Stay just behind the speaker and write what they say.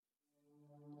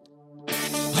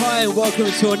G'day and welcome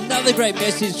to another great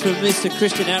message from Mr.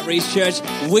 Christian Outreach Church.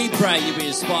 We pray you'll be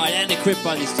inspired and equipped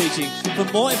by this teaching. For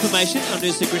more information on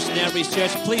Mr. Christian Outreach Church,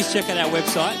 please check out our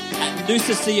website at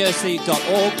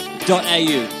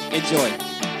noosacoc.org.au. Enjoy.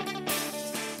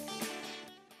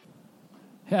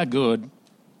 How good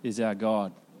is our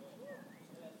God?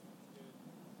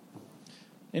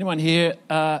 Anyone here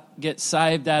get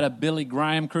saved at a Billy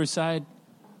Graham crusade?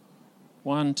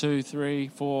 1, 2, 3,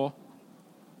 4,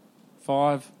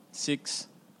 5, 6.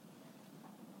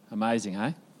 Amazing,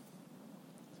 eh?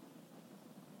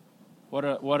 What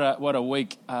a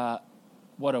week!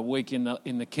 What a week in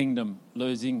the kingdom,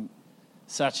 losing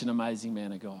such an amazing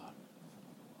man of God.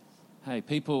 Hey,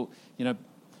 people,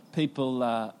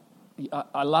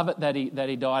 I love it that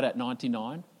he died at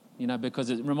 99. Because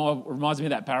it reminds me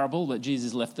of that parable that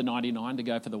Jesus left the 99 to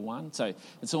go for the one. So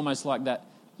it's almost like that.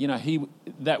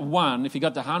 That one, if he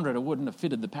got to 100, it wouldn't have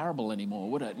fitted the parable anymore,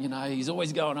 would it? He's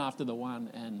always going after the one,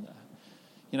 and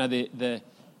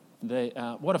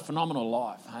what a phenomenal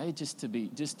life, hey? Just to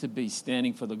be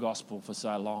standing for the gospel for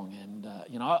so long, and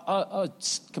I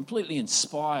was completely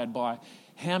inspired by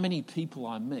how many people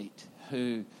I meet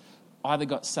who either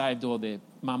got saved or their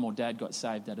mum or dad got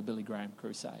saved at a Billy Graham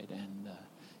crusade, and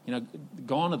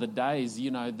gone are the days,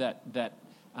 that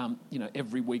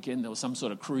every weekend there was some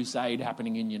sort of crusade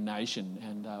happening in your nation,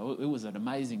 and it was an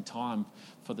amazing time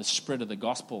for the spread of the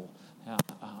gospel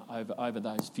over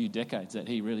those few decades that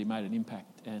he really made an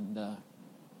impact. And I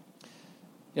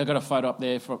got a photo up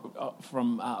there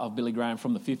of Billy Graham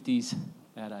from the 50s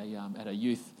at a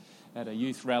youth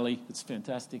rally. It's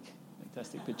fantastic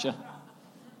picture.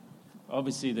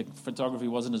 Obviously, the photography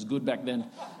wasn't as good back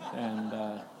then,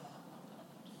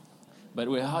 but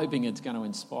we're hoping it's going to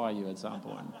inspire you at some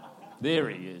point. There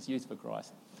he is, Youth for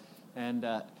Christ. And,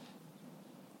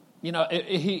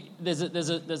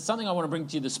 there's something I want to bring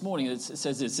to you this morning. It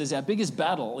says our biggest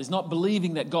battle is not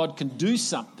believing that God can do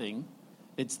something.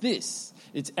 It's this.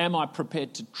 It's, am I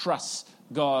prepared to trust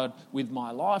God with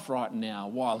my life right now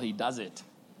while he does it?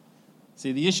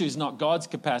 See, the issue is not God's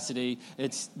capacity.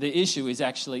 The issue is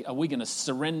actually, are we going to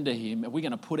surrender him? Are we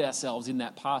going to put ourselves in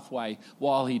that pathway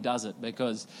while he does it?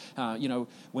 Because,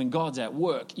 when God's at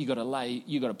work, you got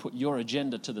to put your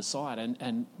agenda to the side.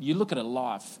 And you look at a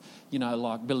life,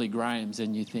 like Billy Graham's,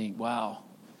 and you think, wow,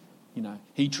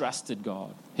 he trusted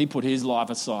God. He put his life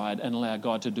aside and allowed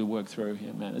God to do work through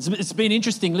him. Man, it's been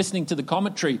interesting listening to the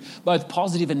commentary, both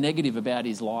positive and negative, about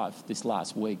his life this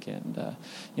last week. And I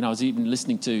was even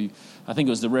listening to, I think it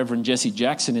was the Reverend Jesse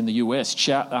Jackson in the US,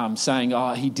 saying,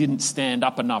 he didn't stand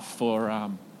up enough for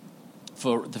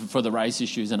the race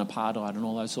issues and apartheid and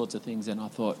all those sorts of things. And I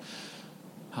thought,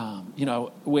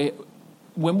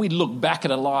 when we look back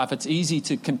at a life, it's easy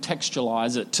to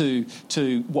contextualize it to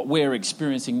what we're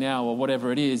experiencing now or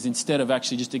whatever it is, instead of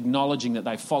actually just acknowledging that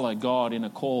they follow God in a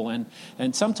call. And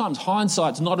sometimes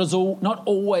hindsight's not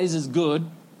always as good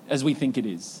as we think it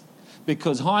is,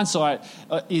 because hindsight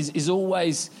is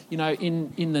always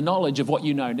in the knowledge of what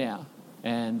you know now.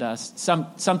 And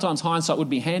sometimes hindsight would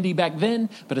be handy back then,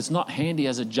 but it's not handy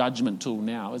as a judgment tool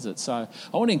now, is it? So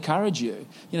I want to encourage you,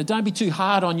 don't be too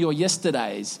hard on your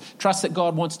yesterdays. Trust that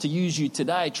God wants to use you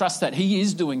today. Trust that he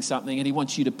is doing something and he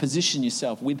wants you to position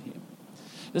yourself with him.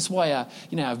 That's why our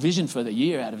vision for the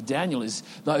year out of Daniel is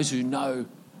those who know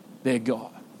their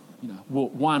God.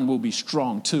 One will be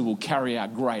strong, two will carry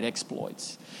out great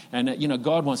exploits. And,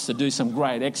 God wants to do some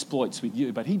great exploits with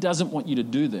you, but he doesn't want you to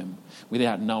do them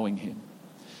without knowing him.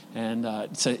 And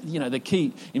so, the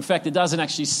key, in fact, it doesn't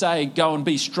actually say go and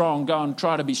be strong, go and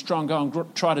try to be strong, go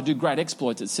and try to do great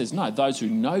exploits. It says, no, those who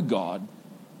know God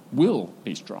will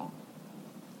be strong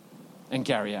and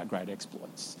carry out great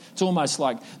exploits. It's almost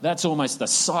like that's almost the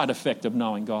side effect of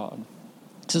knowing God.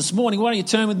 So this morning, why don't you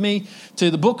turn with me to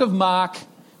the book of Mark,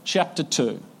 chapter 2.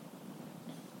 We're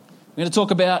going to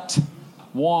talk about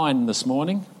wine this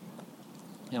morning.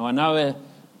 Now, I know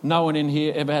no one in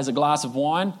here ever has a glass of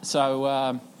wine,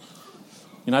 so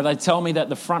they tell me that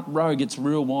the front row gets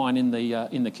real wine in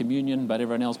the communion, but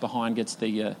everyone else behind gets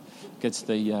the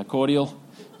cordial.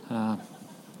 I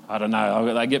don't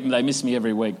know. They miss me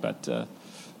every week. But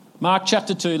Mark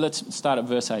chapter 2. Let's start at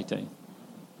verse 18.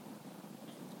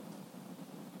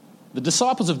 The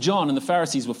disciples of John and the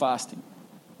Pharisees were fasting.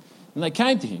 And they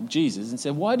came to him, Jesus, and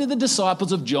said, "Why do the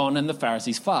disciples of John and the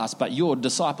Pharisees fast, but your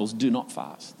disciples do not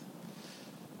fast?"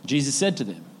 Jesus said to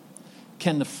them,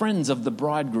 "Can the friends of the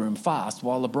bridegroom fast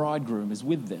while the bridegroom is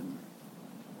with them?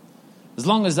 As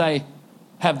long as they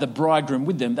have the bridegroom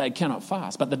with them, they cannot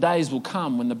fast. But the days will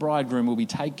come when the bridegroom will be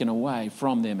taken away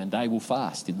from them, and they will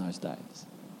fast in those days.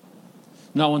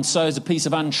 No one sews a piece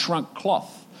of unshrunk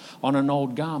cloth on an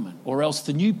old garment, or else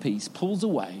the new piece pulls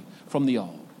away from the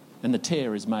old, and the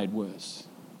tear is made worse.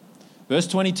 Verse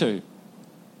 22,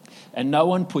 and no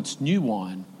one puts new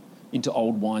wine into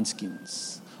old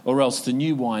wineskins, or else the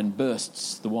new wine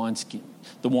bursts the wineskin.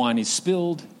 The wine is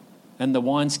spilled, and the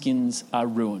wineskins are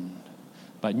ruined.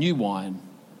 But new wine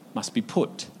must be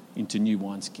put into new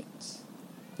wineskins.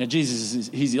 Now, Jesus,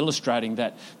 he's illustrating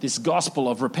that this gospel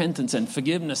of repentance and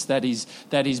forgiveness that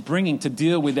he's bringing to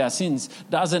deal with our sins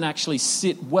doesn't actually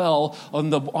sit well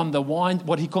on the wine,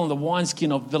 what he called the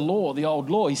wineskin of the law, the old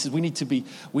law. He says we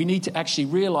need to actually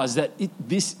realize that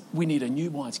we need a new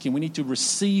wineskin. We need to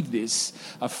receive this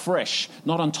afresh,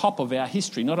 not on top of our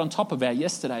history, not on top of our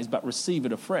yesterdays, but receive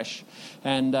it afresh.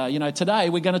 And today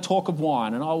we're going to talk of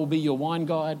wine, and I will be your wine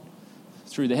guide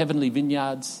through the heavenly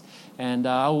vineyards. And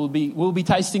we'll be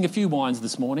tasting a few wines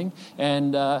this morning,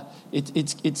 and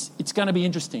it's going to be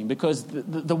interesting because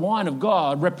the wine of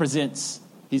God represents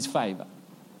His favour,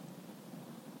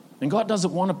 and God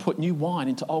doesn't want to put new wine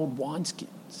into old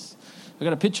wineskins. I've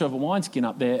got a picture of a wineskin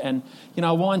up there, and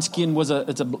a wineskin was a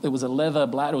leather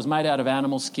bladder. It was made out of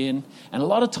animal skin, and a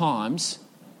lot of times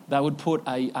they would put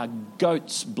a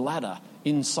goat's bladder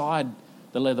inside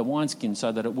the leather wineskin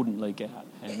so that it wouldn't leak out.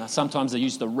 And sometimes they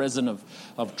use the resin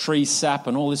of tree sap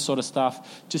and all this sort of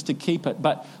stuff just to keep it.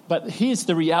 But here's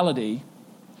the reality.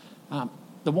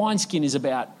 The wineskin is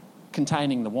about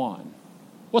containing the wine.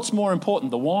 What's more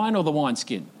important, the wine or the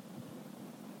wineskin?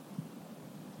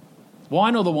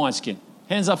 Wine or the wineskin?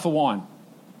 Hands up for wine.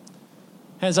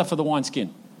 Hands up for the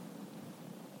wineskin.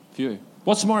 Few.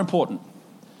 What's more important,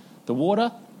 the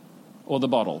water or the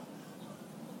bottle?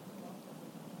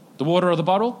 The water or the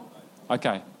bottle?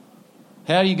 Okay.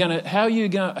 How are you going to?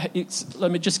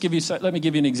 Let me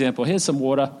give you an example. Here's some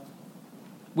water.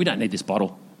 We don't need this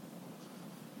bottle.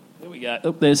 There we go.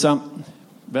 Oh, there's some.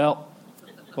 Well,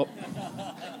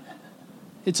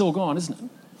 it's all gone, isn't it?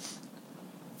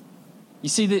 You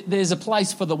see, there's a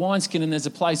place for the wineskin and there's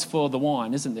a place for the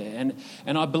wine, isn't there?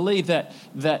 And I believe that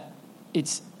the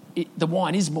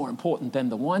wine is more important than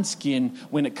the wineskin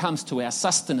when it comes to our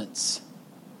sustenance.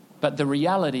 But the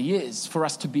reality is, for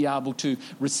us to be able to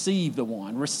receive the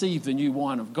wine, receive the new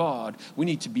wine of God, we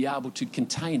need to be able to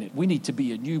contain it. We need to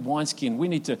be a new wineskin. We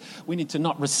need to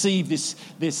not receive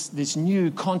this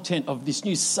new content of this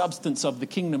new substance of the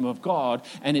kingdom of God,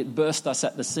 and it burst us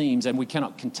at the seams, and we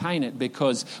cannot contain it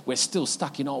because we're still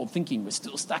stuck in old thinking. We're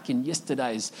still stuck in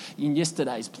yesterday's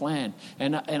plan.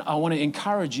 And I want to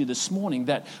encourage you this morning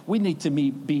that we need to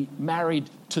be married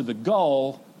to the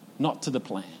goal, not to the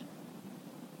plan.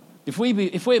 If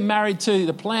we're married to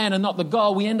the plan and not the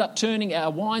goal, we end up turning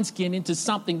our wineskin into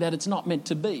something that it's not meant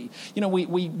to be.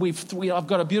 I've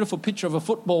got a beautiful picture of a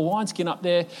football wineskin up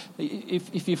there.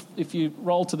 If you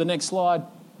roll to the next slide,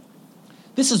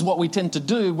 this is what we tend to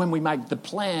do when we make the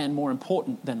plan more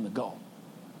important than the goal.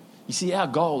 You see, our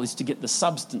goal is to get the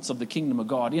substance of the kingdom of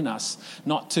God in us,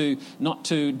 not to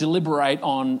deliberate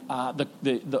on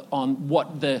on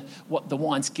what the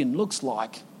wineskin looks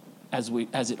like as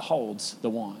it holds the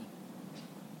wine.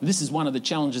 This is one of the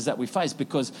challenges that we face,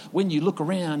 because when you look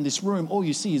around this room, all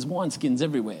you see is wineskins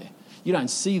everywhere. You don't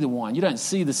see the wine. You don't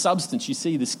see the substance. You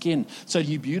see the skin. So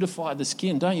you beautify the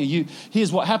skin, don't you?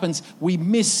 Here's what happens. We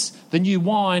miss the new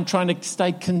wine trying to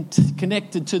stay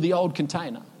connected to the old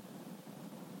container.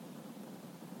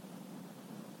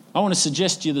 I want to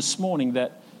suggest to you this morning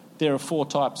that there are 4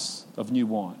 types of new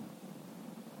wine.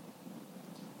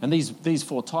 And these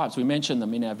 4 types, we mentioned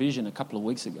them in our vision a couple of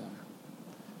weeks ago.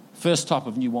 First type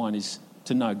of new wine is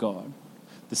to know God.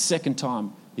 The second type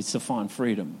is to find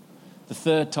freedom. The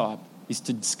third type is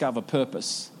to discover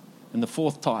purpose. And the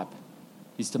fourth type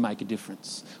is to make a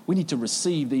difference. We need to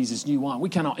receive these as new wine. We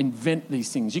cannot invent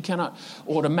these things. You cannot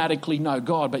automatically know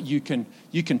God, but you can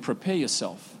prepare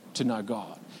yourself to know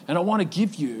God. And I want to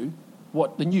give you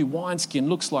what the new wineskin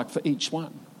looks like for each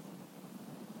one.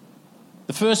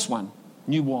 The first one,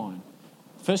 new wine.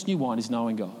 First new wine is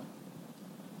knowing God.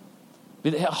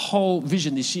 But our whole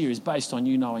vision this year is based on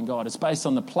you knowing God. It's based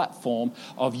on the platform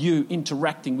of you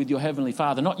interacting with your Heavenly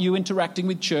Father. Not you interacting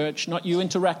with church, not you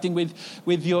interacting with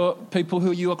your people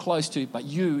who you are close to, but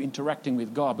you interacting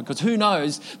with God. Because who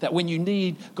knows that when you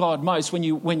need God most,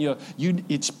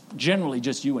 it's generally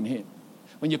just you and Him.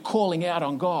 When you're calling out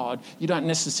on God, you don't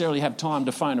necessarily have time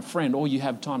to phone a friend. All you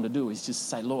have time to do is just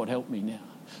say, Lord, help me now.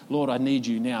 Lord, I need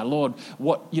you now. Lord,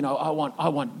 I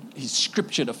want His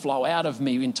Scripture to flow out of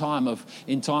me in time of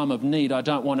need. I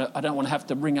don't want to have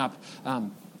to ring up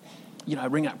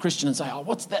Christian and say, oh,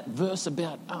 what's that verse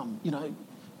about?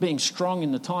 Being strong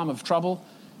in the time of trouble.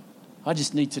 I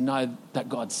just need to know that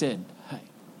God said, hey,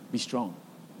 be strong.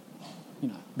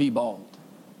 Be bold.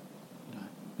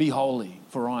 Be holy,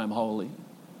 for I am holy.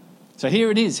 So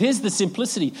here it is. Here's the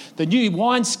simplicity. The new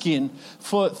wineskin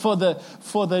for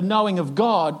the knowing of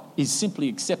God is simply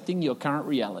accepting your current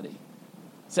reality.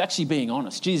 It's actually being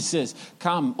honest. Jesus says,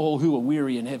 "Come, all who are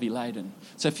weary and heavy laden."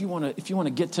 So if you want to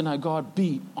get to know God,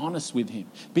 be honest with Him.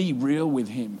 Be real with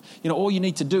Him. All you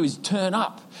need to do is turn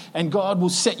up, and God will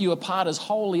set you apart as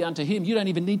holy unto Him. You don't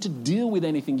even need to deal with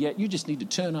anything yet. You just need to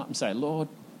turn up and say, "Lord,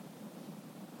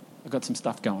 I've got some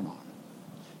stuff going on."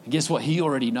 And guess what? He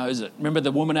already knows it. Remember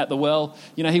the woman at the well?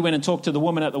 He went and talked to the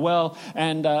woman at the well,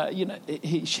 and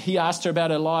he asked her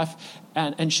about her life,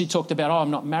 and she talked about, "Oh,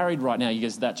 I'm not married right now." He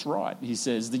goes, "That's right." He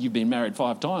says that you've been married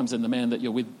 5 times, and the man that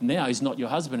you're with now is not your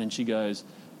husband. And she goes,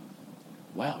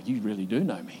 "Wow, you really do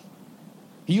know me."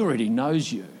 He already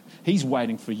knows you. He's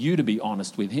waiting for you to be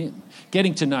honest with Him.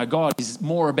 Getting to know God is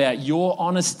more about your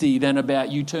honesty than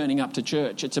about you turning up to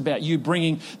church. It's about you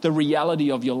bringing the reality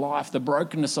of your life, the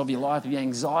brokenness of your life, the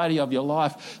anxiety of your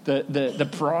life, the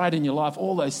pride in your life,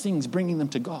 all those things, bringing them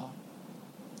to God.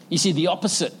 You see, the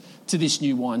opposite to this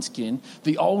new wineskin,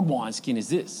 the old wineskin, is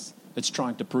this. It's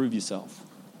trying to prove yourself.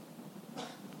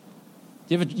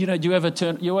 Do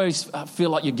you always feel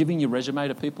like you're giving your resume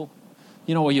to people?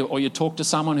 Or you talk to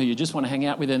someone who you just want to hang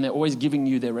out with, and they're always giving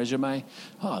you their resume.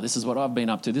 "Oh, this is what I've been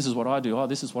up to. This is what I do. Oh,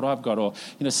 this is what I've got." Or,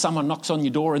 someone knocks on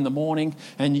your door in the morning,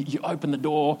 and you open the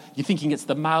door. You're thinking it's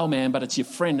the mailman, but it's your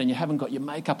friend, and you haven't got your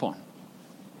makeup on.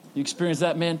 You experience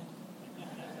that, man?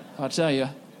 I tell you.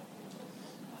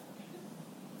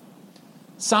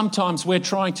 Sometimes we're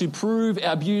trying to prove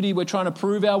our beauty, we're trying to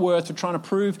prove our worth, we're trying to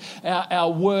prove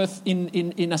our worth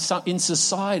in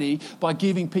society by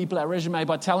giving people our resume,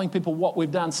 by telling people what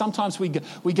we've done. Sometimes we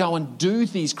go and do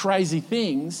these crazy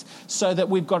things so that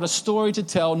we've got a story to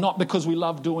tell, not because we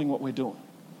love doing what we're doing.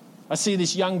 I see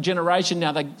this young generation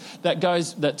now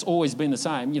that's always been the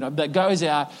same, that goes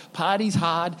out, parties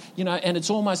hard, and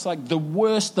it's almost like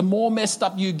the more messed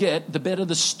up you get, the better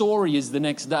the story is the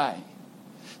next day.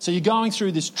 So you're going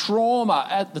through this trauma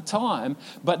at the time,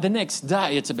 but the next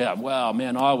day it's about, "Wow,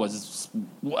 man, I was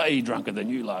way drunker than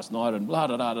you last night," and blah,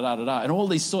 da, da, da, da, da, and all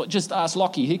these sorts. Just ask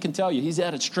Lockie, he can tell you. He's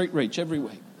out at Street Reach every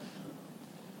week.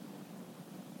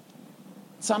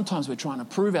 Sometimes we're trying to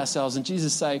prove ourselves, and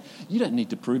Jesus say, "You don't need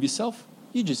to prove yourself.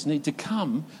 You just need to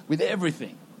come with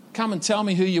everything. Come and tell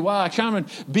me who you are. Come and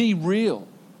be real."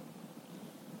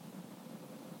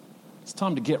 It's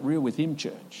time to get real with Him,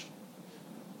 church.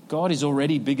 God is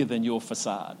already bigger than your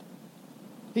facade.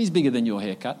 He's bigger than your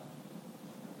haircut.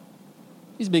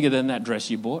 He's bigger than that dress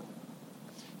you bought.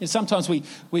 Sometimes your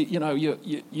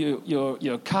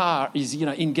car is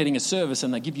in getting a service,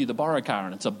 and they give you the borrow car,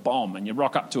 and it's a bomb, and you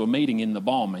rock up to a meeting in the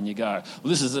bomb, and you go, "Well,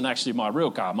 this isn't actually my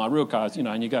real car. My real car is,"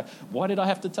 and you go, "Why did I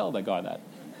have to tell that guy that?"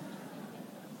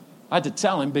 I had to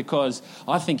tell him because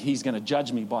I think he's going to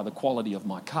judge me by the quality of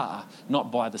my car, not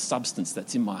by the substance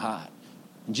that's in my heart.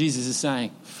 And Jesus is saying,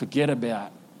 forget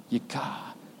about your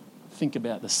car. Think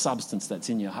about the substance that's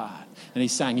in your heart. And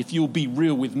He's saying, if you'll be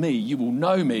real with me, you will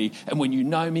know me. And when you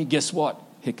know me, guess what?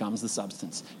 Here comes the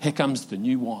substance. Here comes the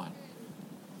new wine.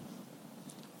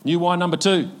 New wine number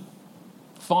 2,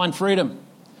 find freedom.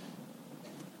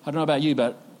 I don't know about you,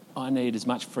 but I need as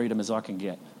much freedom as I can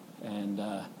get. And,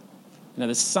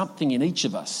 there's something in each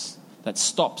of us that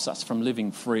stops us from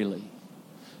living freely.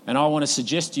 And I want to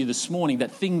suggest to you this morning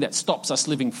that thing that stops us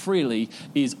living freely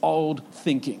is old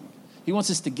thinking. He wants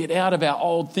us to get out of our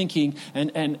old thinking and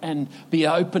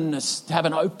have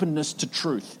an openness to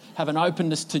truth, have an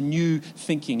openness to new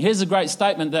thinking. Here's a great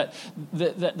statement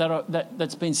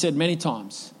that's been said many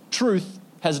times. Truth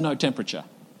has no temperature.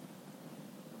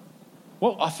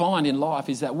 What I find in life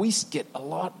is that we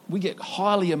get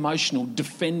highly emotional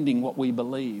defending what we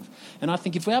believe. And I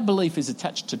think if our belief is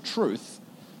attached to truth,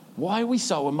 why are we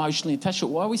so emotionally attached to it?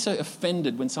 Why are we so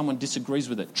offended when someone disagrees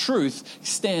with it? Truth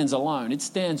stands alone. It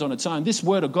stands on its own. This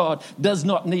word of God does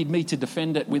not need me to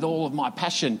defend it with all of my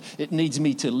passion. It needs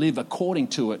me to live according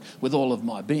to it with all of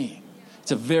my being.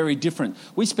 It's a very different.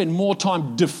 We spend more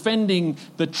time defending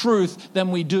the truth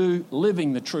than we do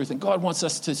living the truth. And God wants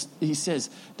us to, He says,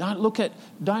 don't look at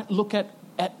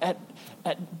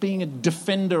being a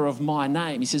defender of my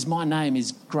name. He says, my name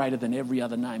is greater than every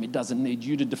other name. It doesn't need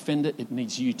you to defend it. It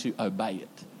needs you to obey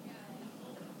it.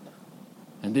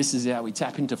 And this is how we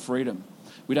tap into freedom.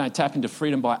 We don't tap into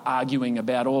freedom by arguing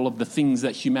about all of the things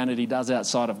that humanity does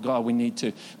outside of God. We need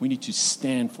to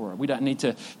stand for it. We don't need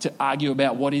to argue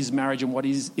about what is marriage and what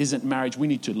isn't marriage. We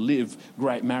need to live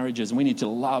great marriages, and we need to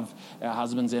love our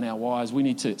husbands and our wives. We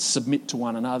need to submit to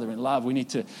one another in love. We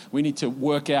need to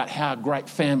work out how great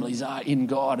families are in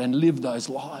God and live those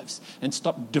lives, and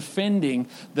stop defending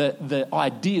the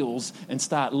ideals and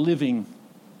start living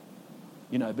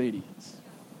in obedience.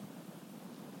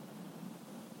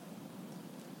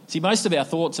 See, most of our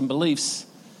thoughts and beliefs,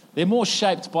 they're more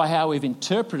shaped by how we've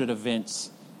interpreted events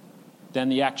than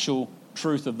the actual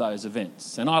truth of those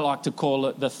events. And I like to call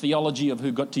it the theology of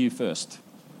who got to you first.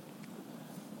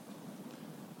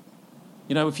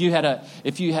 You know, if you had a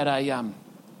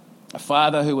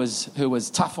father who was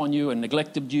tough on you and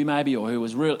neglected you maybe, or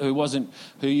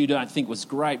who you don't think was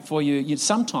great for you,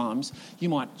 sometimes you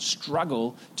might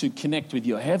struggle to connect with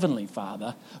your heavenly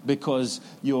Father because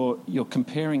you're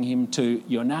comparing him to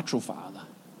your natural father.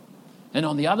 And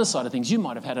on the other side of things, you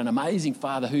might have had an amazing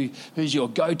father who's your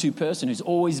go-to person, who's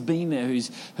always been there,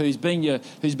 who's been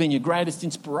your greatest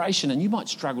inspiration, and you might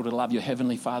struggle to love your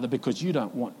heavenly Father because you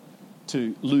don't want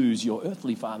to lose your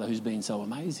earthly father who's been so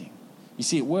amazing. You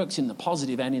see, it works in the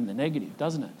positive and in the negative,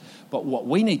 doesn't it? But what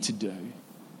we need to do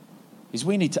is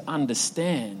we need to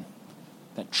understand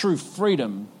that true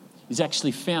freedom is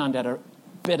actually found at a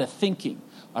better thinking,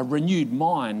 a renewed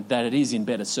mind, than it is in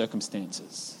better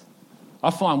circumstances.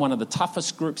 I find one of the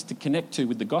toughest groups to connect to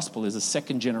with the gospel is a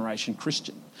second-generation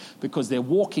Christian, because they're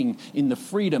walking in the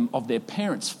freedom of their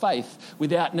parents' faith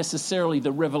without necessarily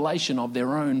the revelation of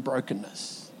their own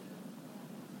brokenness.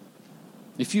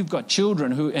 If you've got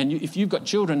children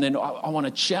then I want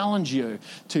to challenge you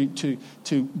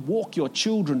to walk your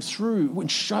children through and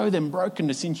show them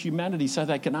brokenness in humanity so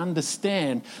they can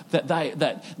understand that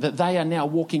they are now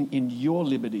walking in your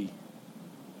liberty.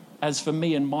 As for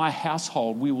me and my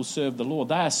household, we will serve the Lord.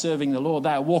 They are serving the Lord.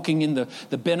 They are walking in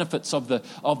the benefits of the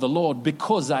Lord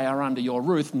because they are under your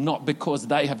roof, not because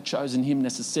they have chosen him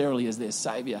necessarily as their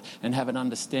saviour and have an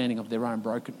understanding of their own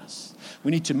brokenness.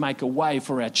 We need to make a way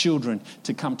for our children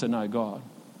to come to know God.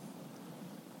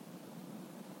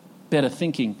 Better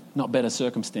thinking, not better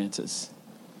circumstances.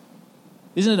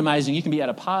 Isn't it amazing? You can be at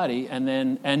a party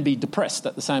and be depressed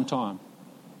at the same time.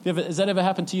 Has that ever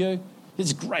happened to you?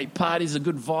 It's a great party, it's a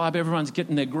good vibe, everyone's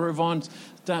getting their groove on,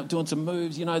 doing some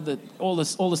moves, all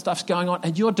the stuff's going on,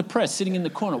 and you're depressed, sitting in the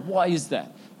corner. Why is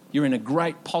that? You're in a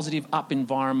great, positive, up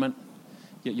environment,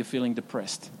 yet you're feeling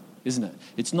depressed, isn't it?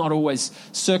 It's not always,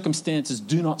 circumstances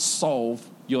do not solve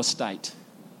your state.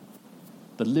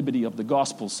 The liberty of the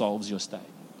gospel solves your state.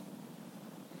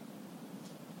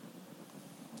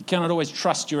 You cannot always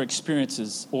trust your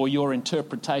experiences or your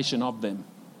interpretation of them.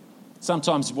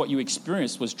 Sometimes what you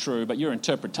experienced was true, but your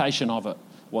interpretation of it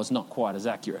was not quite as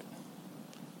accurate.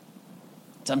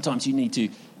 Sometimes you need to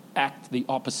act the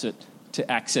opposite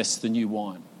to access the new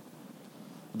wine.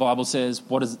 The Bible says,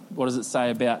 what does it say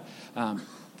about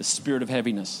the spirit of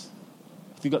heaviness?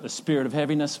 If you've got the spirit of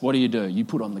heaviness, what do? You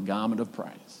put on the garment of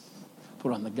praise.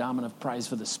 Put on the garment of praise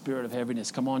for the spirit of heaviness.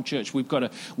 Come on, church. We've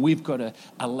got to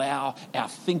allow our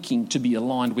thinking to be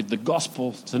aligned with the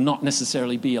gospel, to not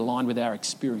necessarily be aligned with our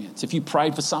experience. If you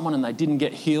prayed for someone and they didn't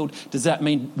get healed, does that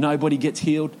mean nobody gets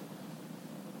healed?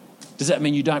 Does that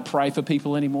mean you don't pray for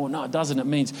people anymore? No, it doesn't. It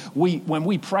means when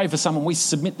we pray for someone, we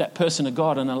submit that person to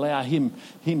God and allow him,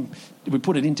 we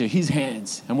put it into his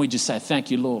hands, and we just say, thank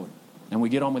you, Lord. And we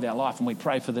get on with our life and we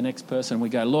pray for the next person and we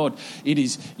go, Lord, it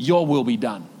is your will be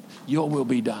done. Your will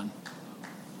be done.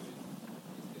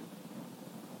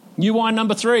 New wine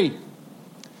number 3.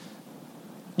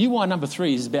 New wine number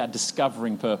 3 is about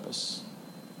discovering purpose.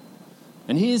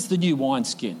 And here's the new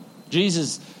wineskin.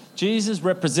 Jesus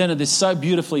represented this so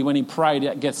beautifully when he prayed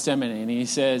at Gethsemane, and he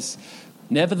says,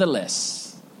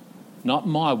 nevertheless, not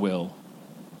my will,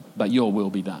 but your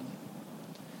will be done.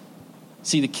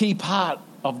 See, the key part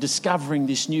of discovering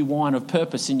this new wine of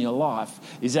purpose in your life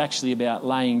is actually about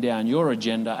laying down your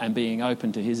agenda and being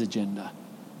open to his agenda.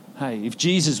 Hey, if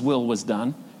Jesus' will was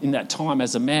done in that time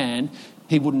as a man,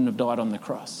 he wouldn't have died on the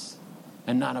cross,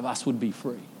 and none of us would be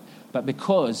free. But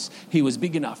because he was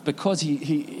big enough, because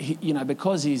he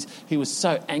was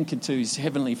so anchored to his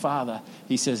heavenly Father,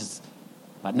 he says,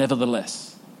 but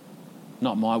nevertheless,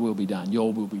 not my will be done,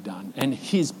 your will be done. And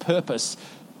his purpose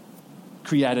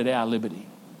created our liberty.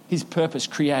 His purpose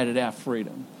created our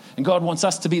freedom. And God wants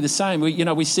us to be the same.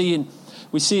 We see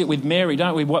it with Mary,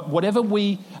 don't we? Whatever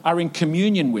we are in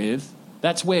communion with,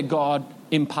 that's where God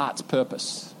imparts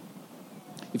purpose.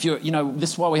 This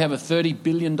is why we have a $30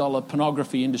 billion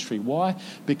pornography industry. Why?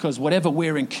 Because whatever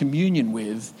we're in communion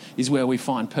with is where we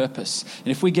find purpose. And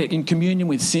if we get in communion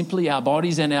with simply our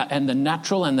bodies and the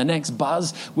natural and the next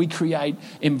buzz, we create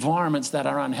environments that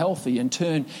are unhealthy and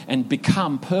turn and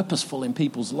become purposeful in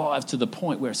people's lives to the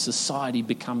point where society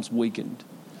becomes weakened.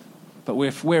 But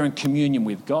if we're in communion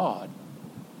with God,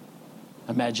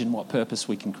 imagine what purpose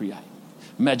we can create.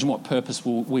 Imagine what purpose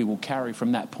we will carry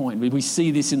from that point. We see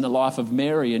this in the life of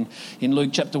Mary. And in Luke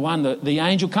chapter 1, the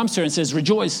angel comes to her and says,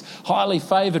 rejoice, highly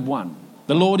favoured one.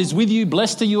 The Lord is with you.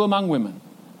 Blessed are you among women.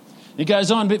 He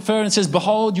goes on a bit further and says,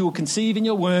 behold, you will conceive in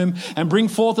your womb and bring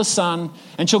forth a son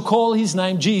and shall call his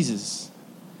name Jesus.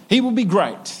 He will be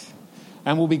great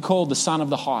and will be called the Son of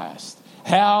the Highest.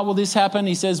 How will this happen?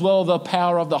 He says, well, the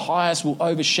power of the highest will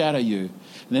overshadow you. And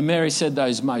then Mary said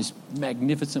those most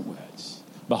magnificent words.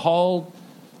 Behold,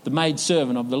 the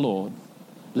maidservant of the Lord.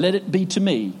 Let it be to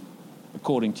me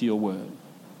according to your word.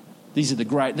 These are the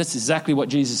great, that's exactly what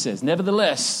Jesus says.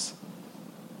 Nevertheless,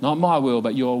 not my will,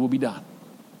 but your will be done.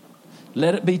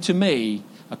 Let it be to me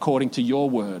according to your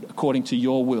word, according to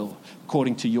your will,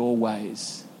 according to your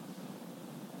ways.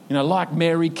 You know, like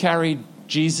Mary carried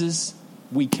Jesus,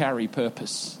 we carry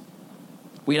purpose.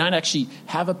 We don't actually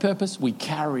have a purpose, we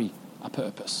carry a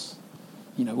purpose.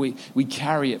 You know, we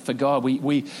carry it for God.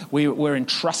 We're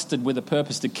entrusted with a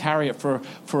purpose to carry it for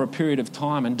a period of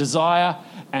time. And desire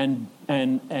and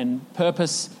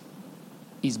purpose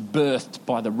is birthed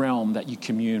by the realm that you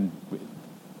commune with.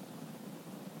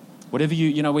 Whatever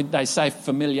they say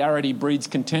familiarity breeds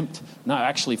contempt. No,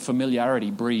 actually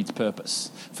familiarity breeds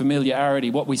purpose. Familiarity,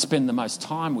 what we spend the most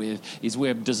time with, is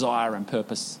where desire and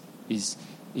purpose is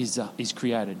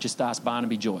created. Just ask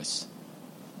Barnaby Joyce.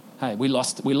 Hey, we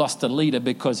lost a leader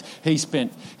because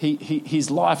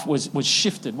his life was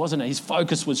shifted, wasn't it? His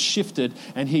focus was shifted,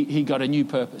 and he got a new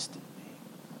purpose.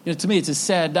 You know, to me, it's a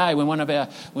sad day when one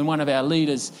of our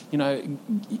leaders, you know,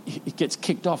 gets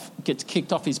kicked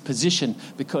off his position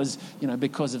because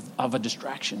of a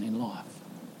distraction in life.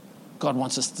 God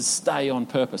wants us to stay on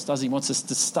purpose, doesn't He? He wants us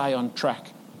to stay on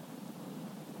track.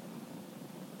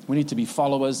 We need to be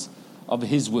followers of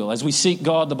His will. As we seek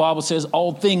God, the Bible says,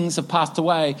 old things have passed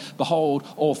away. Behold,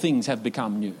 all things have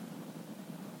become new.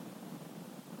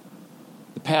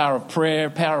 The power of prayer,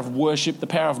 power of worship, the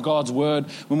power of God's word.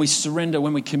 When we surrender,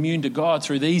 when we commune to God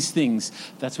through these things,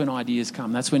 that's when ideas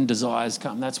come. That's when desires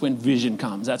come. That's when vision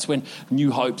comes. That's when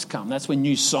new hopes come. That's when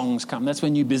new songs come. That's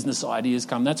when new business ideas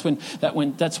come. That's when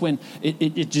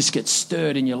it just gets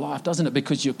stirred in your life, doesn't it?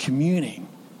 Because you're communing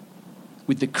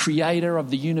with the creator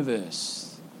of the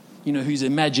universe, you know, whose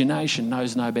imagination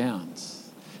knows no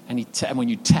bounds. And when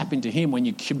you tap into Him, when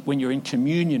you're in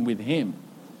communion with Him,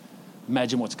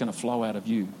 imagine what's going to flow out of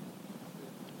you.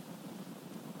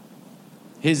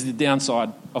 Here's the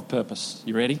downside of purpose.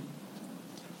 You ready?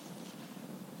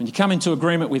 When you come into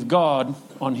agreement with God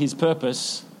on His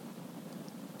purpose,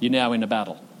 you're now in a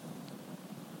battle.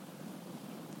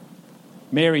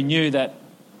 Mary knew that,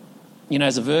 you know,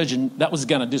 as a virgin, that was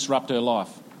going to disrupt her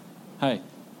life. Hey,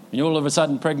 and you're all of a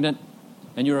sudden pregnant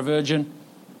and you're a virgin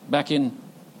back in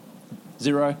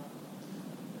 0.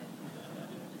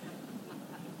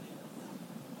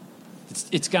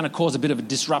 It's going to cause a bit of a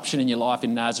disruption in your life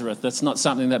in Nazareth. That's not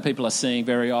something that people are seeing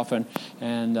very often.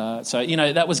 And so, you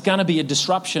know, that was going to be a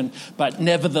disruption, but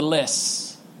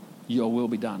nevertheless, your will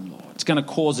be done, Lord. It's going to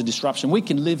cause a disruption. We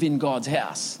can live in God's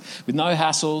house with no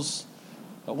hassles,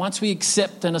 but once we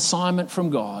accept an assignment from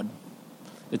God,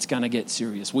 it's going to get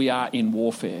serious. We are in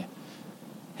warfare.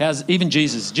 Even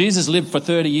Jesus lived for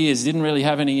 30 years, didn't really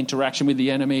have any interaction with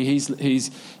the enemy.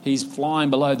 He's flying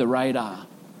below the radar.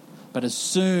 But as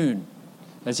soon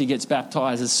as he gets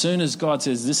baptized, as soon as God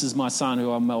says, this is my son who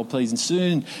I'm well pleased, and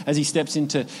soon as he steps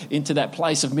into that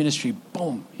place of ministry,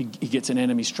 boom, he gets an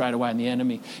enemy straight away. And the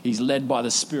enemy, he's led by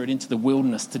the Spirit into the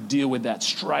wilderness to deal with that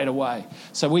straight away.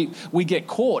 So we get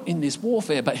caught in this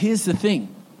warfare. But here's the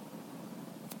thing.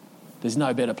 There's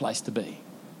no better place to be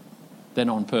than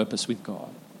on purpose with God.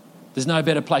 There's no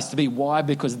better place to be. Why?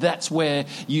 Because that's where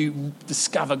you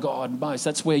discover God most.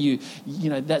 That's where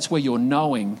that's where you're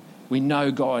knowing. We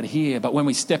know God here, but when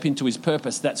we step into His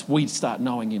purpose, we start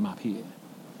knowing Him up here.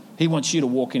 He wants you to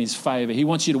walk in His favour. He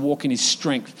wants you to walk in His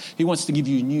strength. He wants to give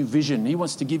you new vision. He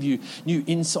wants to give you new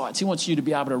insights. He wants you to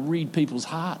be able to read people's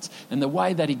hearts. And the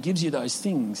way that He gives you those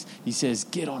things, He says,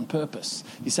 get on purpose.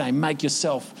 He's saying, make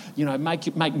yourself,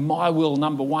 make my will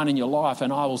number one in your life,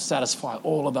 and I will satisfy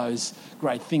all of those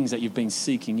great things that you've been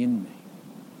seeking in me.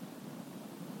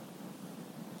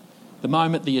 The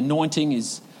moment the anointing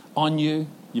is on you,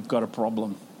 you've got a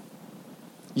problem.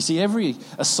 You see, every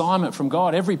assignment from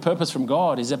God, every purpose from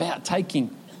God is about taking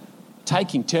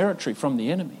territory from the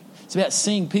enemy. It's about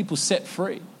seeing people set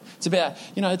free. It's about,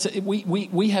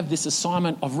 we have this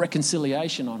assignment of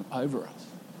reconciliation over us.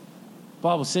 The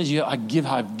Bible says, I've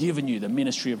given you the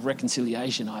ministry of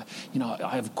reconciliation.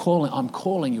 I'm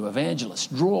calling you evangelists.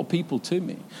 Draw people to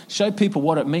me. Show people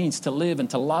what it means to live and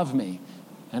to love me.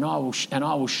 And I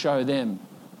will show them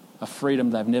a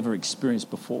freedom they've never experienced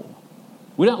before.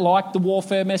 We don't like the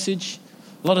warfare message.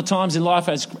 A lot of times in life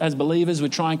as believers, we're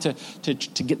trying to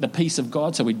get the peace of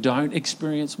God so we don't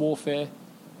experience warfare.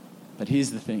 But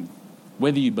here's the thing.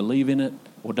 Whether you believe in it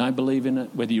or don't believe in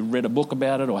it, whether you read a book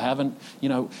about it or haven't,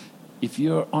 if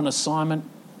you're on assignment,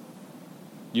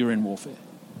 you're in warfare.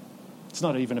 It's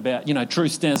not even about,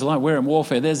 truth stands alone. We're in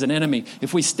warfare. There's an enemy.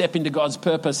 If we step into God's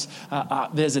purpose,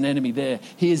 there's an enemy there.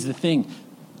 Here's the thing.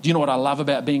 Do you know what I love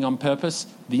about being on purpose?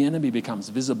 The enemy becomes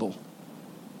visible.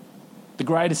 The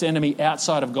greatest enemy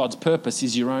outside of God's purpose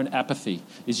is your own apathy,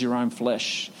 is your own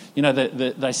flesh.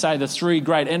 They say the three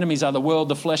great enemies are the world,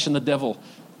 the flesh, and the devil.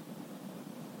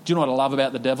 Do you know what I love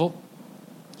about the devil?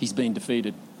 He's been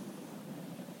defeated.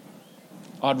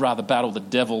 I'd rather battle the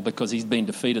devil because he's been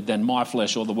defeated than my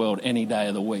flesh or the world any day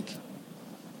of the week.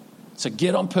 So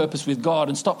get on purpose with God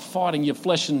and stop fighting your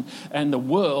flesh and the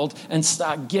world and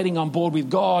start getting on board with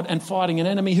God and fighting an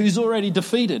enemy who's already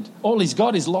defeated. All he's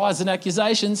got is lies and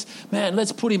accusations. Man,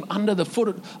 let's put him under the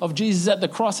foot of Jesus at the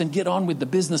cross and get on with the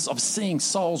business of seeing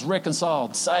souls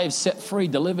reconciled, saved, set free,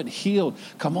 delivered, healed.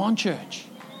 Come on, church.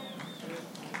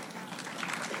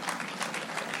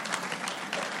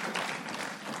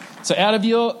 So out of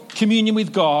your communion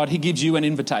with God, he gives you an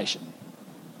invitation.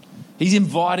 He's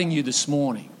inviting you this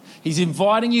morning. He's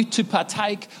inviting you to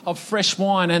partake of fresh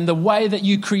wine, and the way that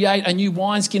you create a new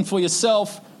wineskin for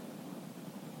yourself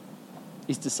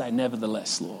is to say,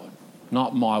 nevertheless, Lord,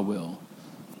 not my will,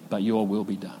 but your will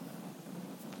be done.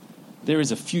 There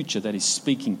is a future that is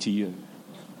speaking to you.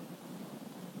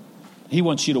 He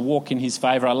wants you to walk in his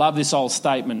favour. I love this old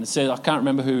statement. It says, I can't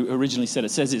remember who originally said it.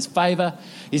 It says his favour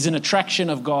is an attraction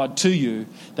of God to you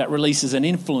that releases an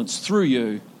influence through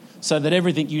you so that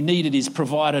everything you needed is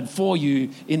provided for you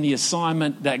in the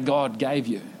assignment that God gave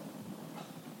you.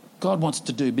 God wants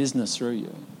to do business through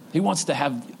you. He wants to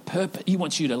have purpose. He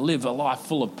wants you to live a life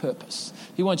full of purpose.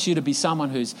 He wants you to be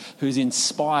someone who's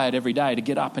inspired every day to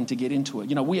get up and to get into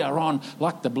it. We are on,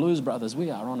 like the Blues Brothers,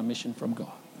 we are on a mission from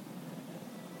God.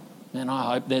 And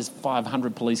I hope there's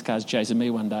 500 police cars chasing me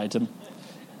one day, Tim,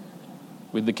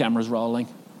 with the cameras rolling.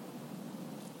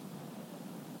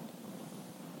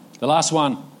 The last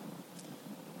one.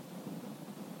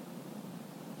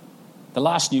 The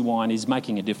last new wine is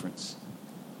making a difference.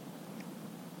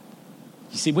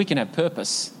 You see, we can have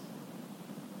purpose,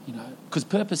 because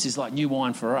purpose is like new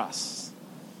wine for us.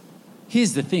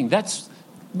 Here's the thing, that's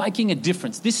making a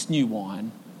difference. This new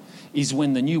wine is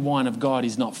when the new wine of God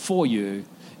is not for you,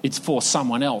 it's for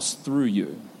someone else through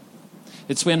you.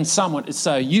 It's when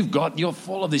so you're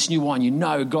full of this new wine,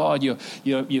 God,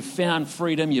 you've found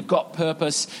freedom, you've got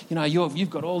purpose, you've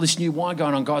got all this new wine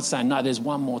going on. God's saying, no, there's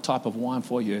one more type of wine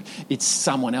for you. It's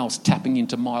someone else tapping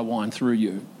into my wine through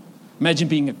you. Imagine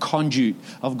being a conduit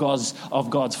of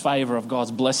God's favour, of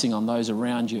God's blessing on those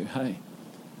around you. Hey,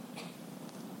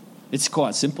 it's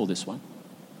quite simple, this one.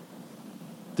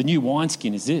 The new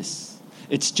wineskin is this.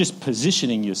 It's just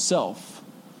positioning yourself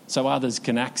so others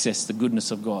can access the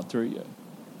goodness of God through you.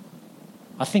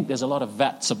 I think there's a lot of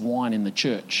vats of wine in the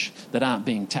church that aren't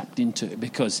being tapped into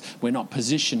because we're not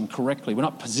positioned correctly. We're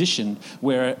not positioned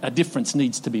where a difference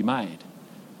needs to be made.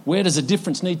 Where does a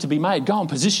difference need to be made? Go and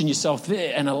position yourself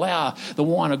there and allow the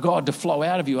wine of God to flow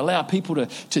out of you. Allow people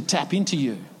to tap into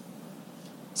you.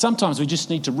 Sometimes we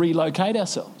just need to relocate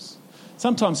ourselves.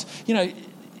 Sometimes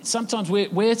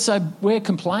we're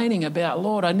complaining about,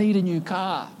 Lord, I need a new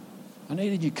car. I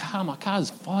need a new car. My car's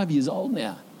 5 years old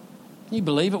now. Can you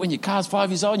believe it? When your car's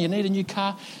 5 years old and you need a new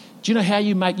car? Do you know how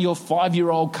you make your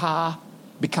 5-year-old car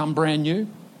become brand new?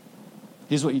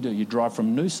 Here's what you do. You drive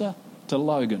from Noosa to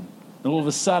Logan. And all of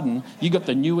a sudden, you got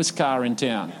the newest car in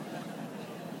town.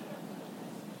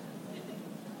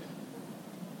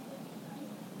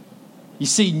 You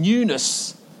see,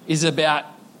 newness is about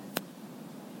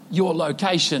your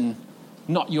location,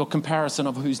 not your comparison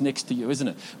of who's next to you, isn't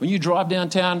it? When you drive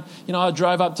downtown, I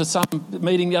drove up to some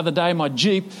meeting the other day, my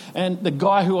Jeep, and the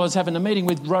guy who I was having a meeting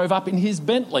with drove up in his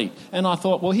Bentley. And I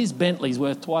thought, well, his Bentley's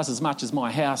worth twice as much as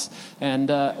my house, and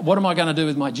what am I going to do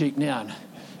with my Jeep now?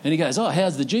 And he goes, oh,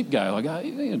 how's the Jeep go? I go,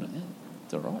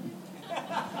 it's all right.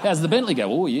 How's the Bentley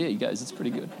go? Oh, yeah, he goes, it's pretty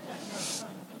good.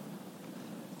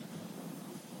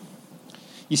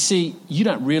 You see, you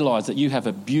don't realise that you have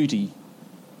a beauty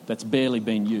that's barely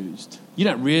been used. You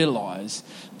don't realise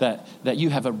that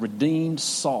you have a redeemed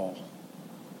soul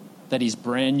that is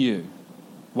brand new,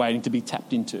 waiting to be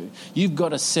tapped into. You've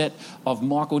got a set of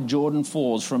Michael Jordan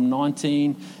 4s from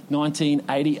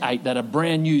 1988 that are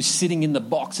brand new sitting in the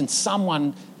box, and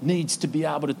someone needs to be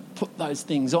able to put those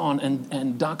things on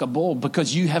and dunk a ball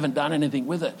because you haven't done anything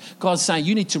with it. God's saying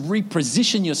you need to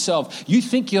reposition yourself. You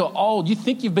think you're old. You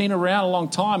think you've been around a long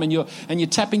time, and you're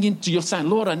tapping into, you're saying,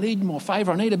 Lord, I need more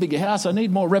favour. I need a bigger house. I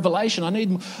need more revelation. I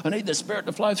need the Spirit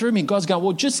to flow through me. And God's going,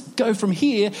 well, just go from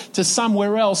here to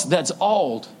somewhere else that's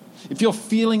old. If you're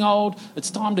feeling old,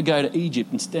 it's time to go to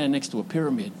Egypt and stand next to a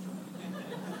pyramid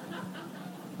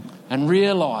and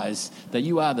realize that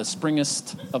you are the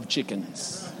springest of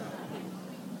chickens.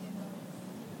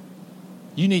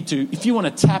 You need to, if you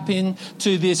want to tap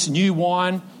into this new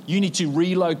wine, you need to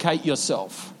relocate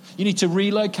yourself. You need to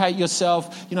relocate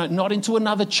yourself, not into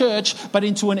another church, but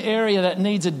into an area that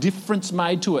needs a difference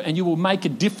made to it. And you will make a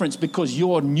difference because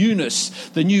your newness,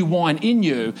 the new wine in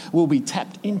you, will be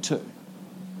tapped into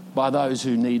by those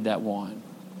who need that wine.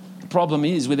 The problem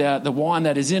is, without the wine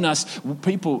that is in us,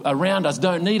 people around us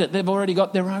don't need it. They've already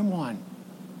got their own wine.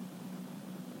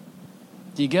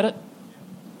 Do you get it?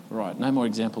 Right, no more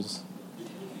examples.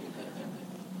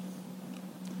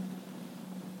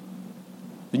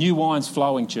 The new wine's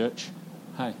flowing, church.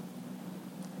 Hey,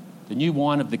 the new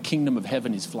wine of the kingdom of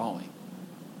heaven is flowing.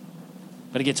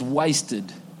 But it gets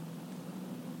wasted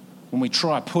when we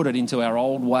try to put it into our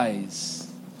old ways,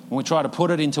 when we try to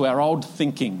put it into our old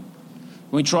thinking,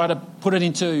 when we try to put it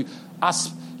into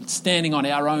us standing on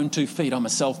our own 2 feet. I'm a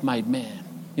self-made man.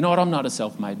 You know what? I'm not a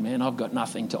self-made man. I've got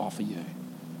nothing to offer you.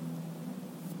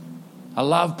 I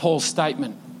love Paul's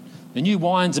statement. The new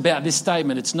wine's about this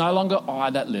statement. It's no longer I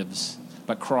that lives,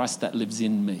 but Christ that lives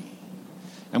in me.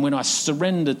 And when I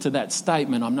surrender to that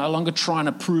statement, I'm no longer trying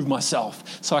to prove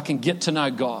myself so I can get to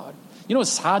know God. You know,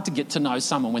 it's hard to get to know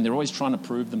someone when they're always trying to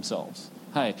prove themselves.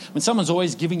 Hey, when someone's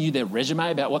always giving you their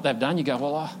resume about what they've done, you go,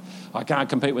 well, I can't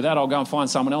compete with that. I'll go and find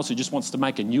someone else who just wants to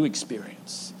make a new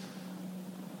experience.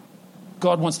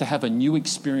 God wants to have a new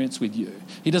experience with you.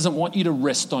 He doesn't want you to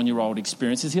rest on your old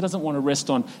experiences. He doesn't want to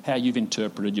rest on how you've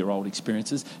interpreted your old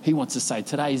experiences. He wants to say,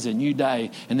 today is a new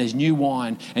day and there's new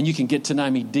wine and you can get to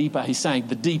know me deeper. He's saying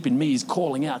the deep in me is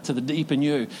calling out to the deep in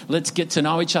you. Let's get to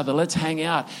know each other. Let's hang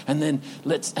out. And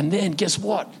then guess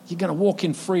what? You're going to walk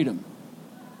in freedom.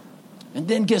 And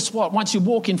then guess what? Once you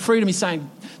walk in freedom, he's saying,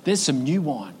 there's some new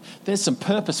wine. There's some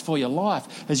purpose for your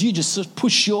life. As you just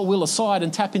push your will aside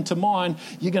and tap into mine,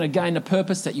 you're going to gain a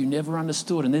purpose that you never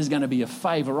understood. And there's going to be a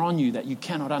favour on you that you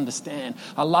cannot understand.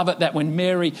 I love it that when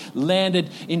Mary landed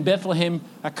in Bethlehem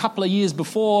a couple of years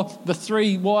before, the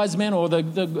 3 wise men or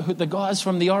the guys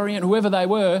from the Orient, whoever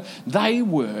they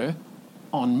were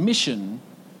on mission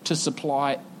to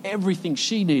supply everything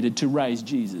she needed to raise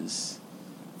Jesus.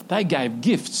 They gave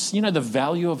gifts. You know, the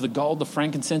value of the gold, the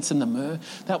frankincense and the myrrh,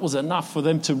 that was enough for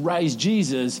them to raise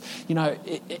Jesus,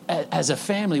 as a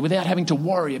family without having to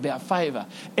worry about favour.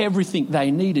 Everything they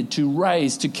needed to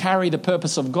raise, to carry the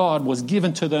purpose of God was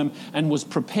given to them and was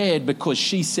prepared because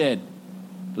she said,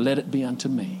 let it be unto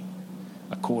me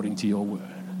according to your word.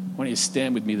 Why don't you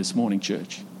stand with me this morning,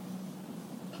 church?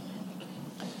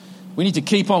 We need to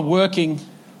keep on working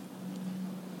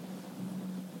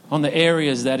on the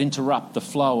areas that interrupt the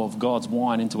flow of God's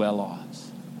wine into our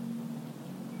lives.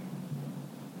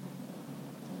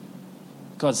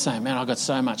 God's saying, man, I've got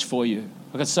so much for you.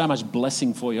 I've got so much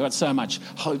blessing for you. I've got so much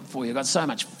hope for you. I've got so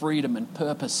much freedom and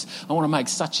purpose. I want to make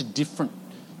such a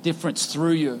difference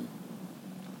through you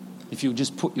if you'll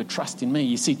just put your trust in me.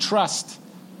 You see, trust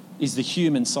is the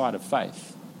human side of faith.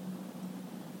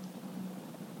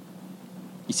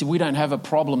 You see, we don't have a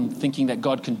problem thinking that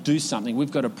God can do something.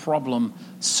 We've got a problem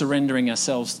surrendering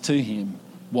ourselves to him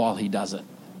while he does it.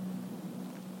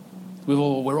 We're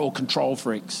all control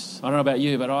freaks. I don't know about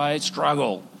you, but I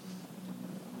struggle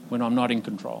when I'm not in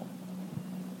control.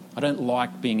 I don't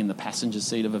like being in the passenger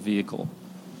seat of a vehicle.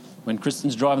 When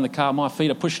Kristen's driving the car, my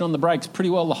feet are pushing on the brakes pretty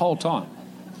well the whole time.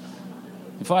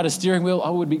 If I had a steering wheel, I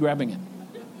would be grabbing it.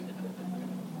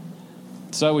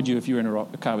 So would you if you were in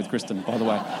a car with Kristen, by the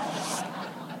way.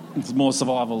 It's more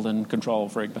survival than control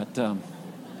freak, but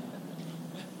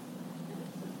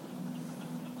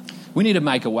we need to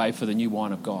make a way for the new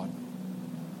wine of God.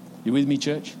 You with me,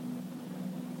 church?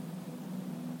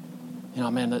 We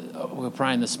were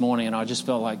praying this morning and I just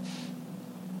felt like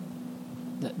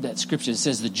that scripture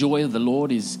says the joy of the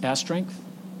Lord is our strength.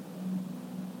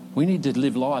 We need to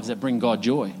live lives that bring God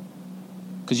joy,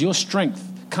 because your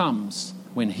strength comes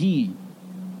when he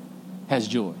has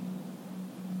joy.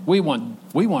 We want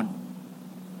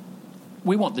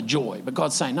the joy, but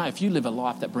God's saying, no, if you live a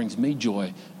life that brings me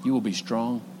joy, you will be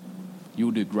strong. You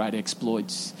will do great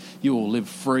exploits. You will live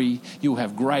free. You will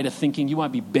have greater thinking. You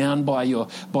won't be bound by your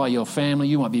family.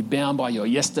 You won't be bound by your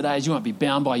yesterdays. You won't be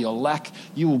bound by your lack.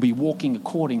 You will be walking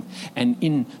according and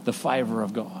in the favour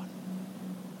of God.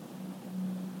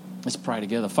 Let's pray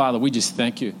together. Father, we just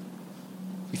thank you.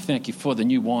 We thank you for the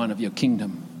new wine of your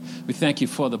kingdom. We thank you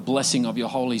for the blessing of your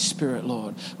Holy Spirit,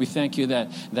 Lord. We thank you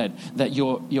that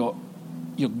your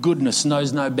goodness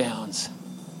knows no bounds.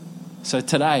 So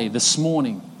today, this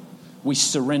morning, we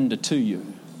surrender to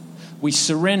you. We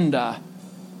surrender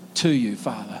to you,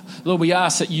 Father. Lord, we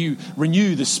ask that you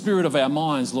renew the spirit of our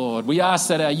minds, Lord. We ask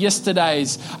that our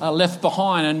yesterdays are left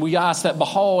behind, and we ask that,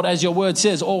 behold, as your word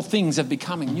says, all things are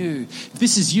becoming new. If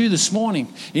this is you this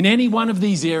morning, in any one of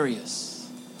these areas,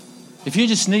 if you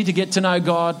just need to get to know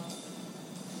God,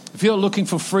 if you're looking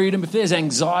for freedom, if there's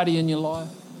anxiety in your life,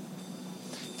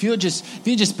 if you've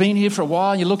just been here for a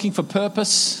while and you're looking for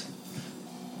purpose,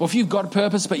 or if you've got a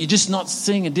purpose but you're just not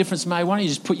seeing a difference, mate, why don't you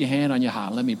just put your hand on your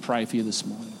heart? Let me pray for you this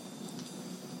morning.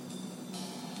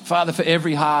 Father, for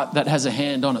every heart that has a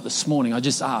hand on it this morning, I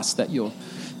just ask that your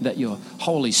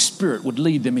Holy Spirit would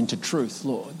lead them into truth,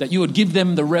 Lord. That you would give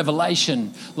them the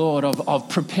revelation, Lord, of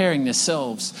preparing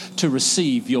themselves to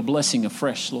receive your blessing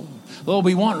afresh, Lord. Lord,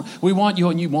 we want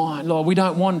your new wine, Lord. We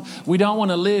don't want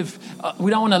to live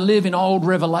in old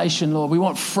revelation, Lord. We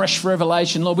want fresh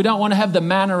revelation, Lord. We don't want to have the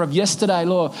manna of yesterday,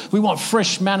 Lord. We want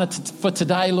fresh manna for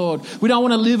today, Lord. We don't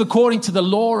want to live according to the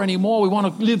law anymore. We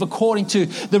want to live according to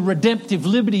the redemptive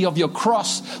liberty of your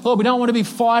cross, Lord. We don't want to be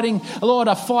fighting, Lord,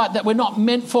 a fight that we're not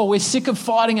meant for. We're sick of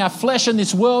fighting our flesh in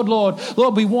this world, Lord.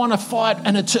 Lord, we want to fight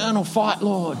an eternal fight,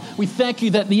 Lord. We thank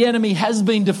you that the enemy has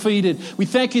been defeated. We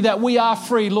thank you that we are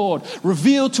free, Lord.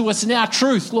 Reveal to us now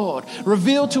truth, Lord.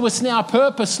 Reveal to us now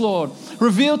purpose, Lord.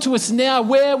 Reveal to us now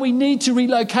where we need to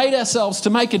relocate ourselves to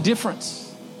make a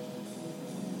difference.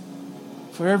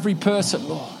 For every person,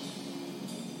 Lord.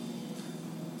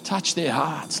 Touch their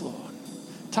hearts, Lord.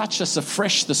 Touch us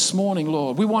afresh this morning,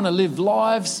 Lord. We want to live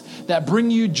lives that bring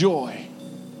you joy.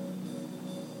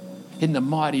 In the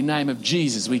mighty name of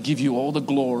Jesus, we give you all the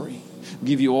glory. We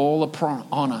give you all the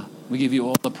honor. We give you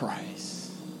all the praise.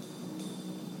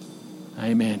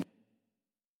 Amen.